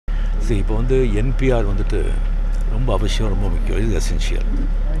சரி, இப்போ வந்து என்பிஆர் வந்துட்டு ரொம்ப அவசியம், ரொம்ப முக்கியம். இது எசென்ஷியல்.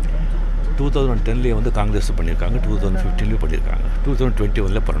 2010 வந்து காங்கிரஸ் பண்ணியிருக்காங்க, 2015 பண்ணியிருக்காங்க,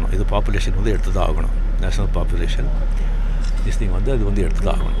 2021 பண்ணணும். இது பாப்புலேஷன் வந்து எடுத்து தான் ஆகணும். நேஷ்னல் பாப்புலேஷன் திங் வந்து அது வந்து எடுத்து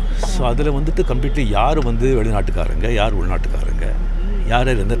தான் ஆகணும். ஸோ அதில் வந்துட்டு கம்ப்ளீட்லி யார் வந்து வெளிநாட்டுக்காரங்க, யார் உள்நாட்டுக்காரங்க,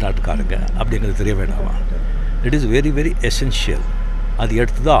 யார் எந்த நாட்டுக்காரங்க அப்படிங்கிறது தெரிய வேண்டாமா? It is very very essential. அது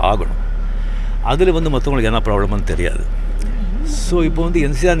எடுத்து தான் ஆகணும். அதில் வந்து மற்றவங்களுக்கு என்ன ப்ராப்ளம்னு தெரியாது. ஸோ இப்போ வந்து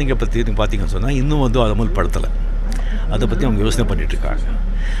என்சிஆர் நீங்கள் பார்த்தீங்கன்னு சொன்னால் இன்னும் வந்து அதை அமல்படுத்தலை. அதை பற்றி அவங்க யோசனை பண்ணிகிட்ருக்காங்க.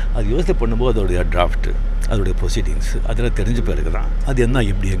 அது யோசனை பண்ணும்போது அதோடைய டிராஃப்ட்டு, அதோடைய ப்ரொசீடிங்ஸ் அதெல்லாம் தெரிஞ்ச பிறகு தான் அது என்ன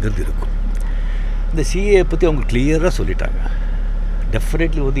எப்படிங்கிறது இருக்கும். இந்த சிஏ பற்றி அவங்க கிளியராக சொல்லிட்டாங்க.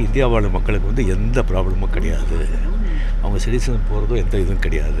 டெஃபினெட்லி வந்து இந்தியா வாழ் மக்களுக்கு வந்து எந்த ப்ராப்ளமும் கிடையாது. அவங்க சிட்டிசன் போகிறதோ எந்த இதுவும்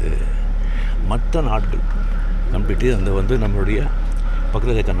கிடையாது. மற்ற நாட்கள் கம்ப்ளீட்லி அந்த வந்து நம்மளுடைய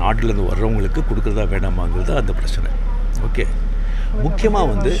பக்கத்தில் இருக்க நாட்டிலேருந்து வர்றவங்களுக்கு கொடுக்குறதா வேண்டாமாங்கிறது அந்த பிரச்சனை. ஓகே, முக்கியமாக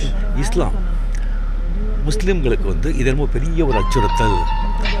வந்து இஸ்லாம் முஸ்லீம்களுக்கு வந்து இது ரொம்ப பெரிய ஒரு அச்சுறுத்தல்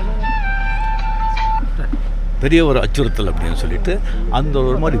அப்படின்னு சொல்லிட்டு அந்த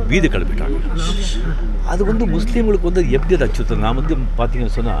ஒரு மாதிரி வீதி கிளப்பிட்டாங்க. அது வந்து முஸ்லீம்களுக்கு வந்து எப்படி அது அச்சுறுத்தல்? நான் வந்து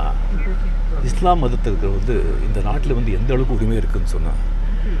பார்த்தீங்கன்னு சொன்னால் இஸ்லாம் மதத்திற்கு வந்து இந்த நாட்டில் வந்து எந்த அளவுக்கு உரிமை இருக்குதுன்னு சொன்னால்,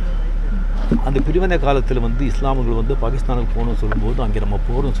 அந்த பிரிவினை காலத்தில் வந்து இஸ்லாமியர்கள் வந்து பாகிஸ்தானுக்கு போகணும்னு சொல்லும்போது அங்கே நம்ம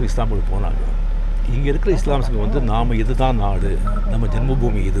போகிறோம்னு சொல்லி இஸ்லாமியர்கள் போனாங்க. இங்கே இருக்கிற இஸ்லாமியர்கள் வந்து நாம் இதுதான் நாடு, நம்ம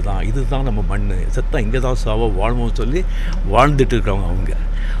ஜென்மபூமி இதுதான் நம்ம மண், செத்தா இங்கே தான் சாவோ வாழ்வோம்னு சொல்லி வாழ்ந்துட்டு இருக்கிறவங்க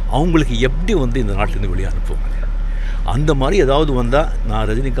அவங்களுக்கு எப்படி வந்து இந்த நாட்டிலேருந்து வெளியே அனுப்புவாங்க? அந்த மாதிரி ஏதாவது வந்தால் நான்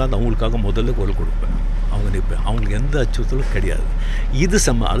ரஜினிகாந்த் அவங்களுக்காக முதல்ல குரல் கொடுப்பேன். அவங்க நிற்பேன். அவங்களுக்கு எந்த அச்சுறுத்தலும் கிடையாது. இது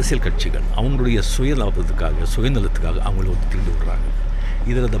அரசியல் கட்சிகள் அவங்களுடைய சுயநலத்துக்காக அவங்கள வந்து திரும்பி விடுறாங்க.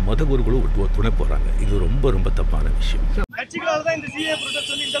 இதில் அந்த மத குருகளும் துணை போகிறாங்க. இது ரொம்ப ரொம்ப தப்பான விஷயம்.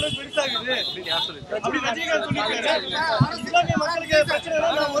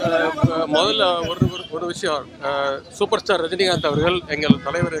 முதல்ல ஒரு விஷயம், சூப்பர் ஸ்டார் ரஜினிகாந்த் அவர்கள் எங்கள்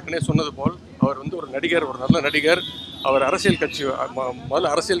தலைவர் ஏற்கனவே சொன்னது போல் அவர் வந்து ஒரு நடிகர், ஒரு நல்ல நடிகர். அவர் அரசியல் கட்சி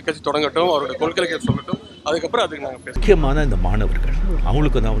முதல்ல அரசியல் கட்சி தொடங்கட்டும், அவருடைய கொள்கைகள் சொல்லட்டும், அதுக்கப்புறம் அதுக்கு நாங்கள் பேசுவோம். முக்கியமான இந்த மாணவர்கள்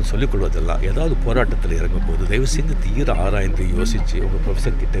அவங்களுக்கு நான் சொல்லிக் கொள்வதெல்லாம் ஏதாவது போராட்டத்தில் இறங்கும் போது தயவு செஞ்சு தீர ஆராய்ந்து யோசித்து உங்கள்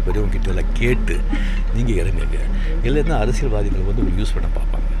ப்ரொஃபஸர் கிட்ட பெரியவங்க கிட்ட எல்லாம் கேட்டு நீங்கள் இறங்குங்க. இல்லைன்னா அரசியல்வாதிகள் வந்து உங்களுக்கு யூஸ் பண்ண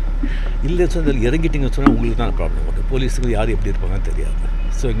பார்ப்பாங்க. இல்லை சொன்னால் இறங்கிட்டீங்கன்னு சொன்னால் உங்களுக்கு தான் ப்ராப்ளம் வரும். போலீஸுக்கு யார் எப்படி இருப்பாங்கன்னு தெரியாது.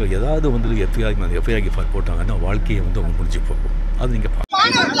 ஸோ எங்களுக்கு ஏதாவது வந்து எஃப்ஐஆர் போட்டாங்கன்னா வாழ்க்கையை வந்து அவங்க முடிஞ்சு போகும். அது நீங்கள்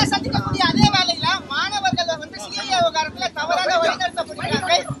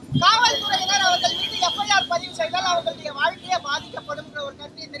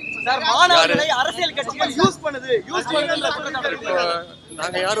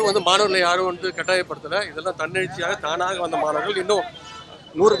நாங்கள் யாரும் வந்து மாணவர்களை யாரும் வந்து கட்டாயப்படுத்தலை. இதெல்லாம் தன்னெழுச்சியாக தானாக வந்த மாணவர்கள். இன்னும்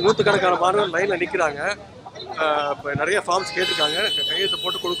நூற்றுக்கணக்கான மாணவர்கள் லைனில் நிற்கிறாங்க. இப்போ நிறைய ஃபார்ம்ஸ் கேட்டிருக்காங்க, கையெழுத்து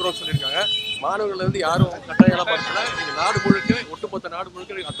போட்டு கொடுக்குறோன்னு சொல்லியிருக்காங்க. மாணவர்கள் வந்து யாரும் கட்டாயம் படுத்தலை. நீங்கள் நாடு முழுக்க, ஒட்டுமொத்த நாடு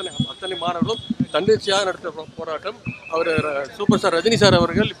முழுக்க அத்தனை மாணவர்களும் தன்னெழுச்சியாக நடத்த போராட்டம். அவர் சூப்பர் ஸ்டார் ரஜினி சார்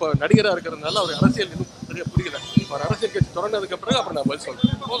அவர்கள் இப்போ நடிகராக இருக்கிறதுனால அவர் அரசியல் இன்னும் சரியாக புரியல. அவர் அரசியல் கட்சி தொடர்ந்ததுக்கு பிறகு அப்புறம் நான் பதில்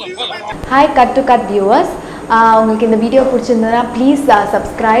சொல்கிறேன். Hi cut to cut viewers, உங்களுக்கு இந்த வீடியோ பிடிச்சிருந்ததுன்னா please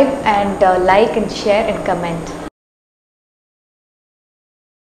subscribe and like and share and comment.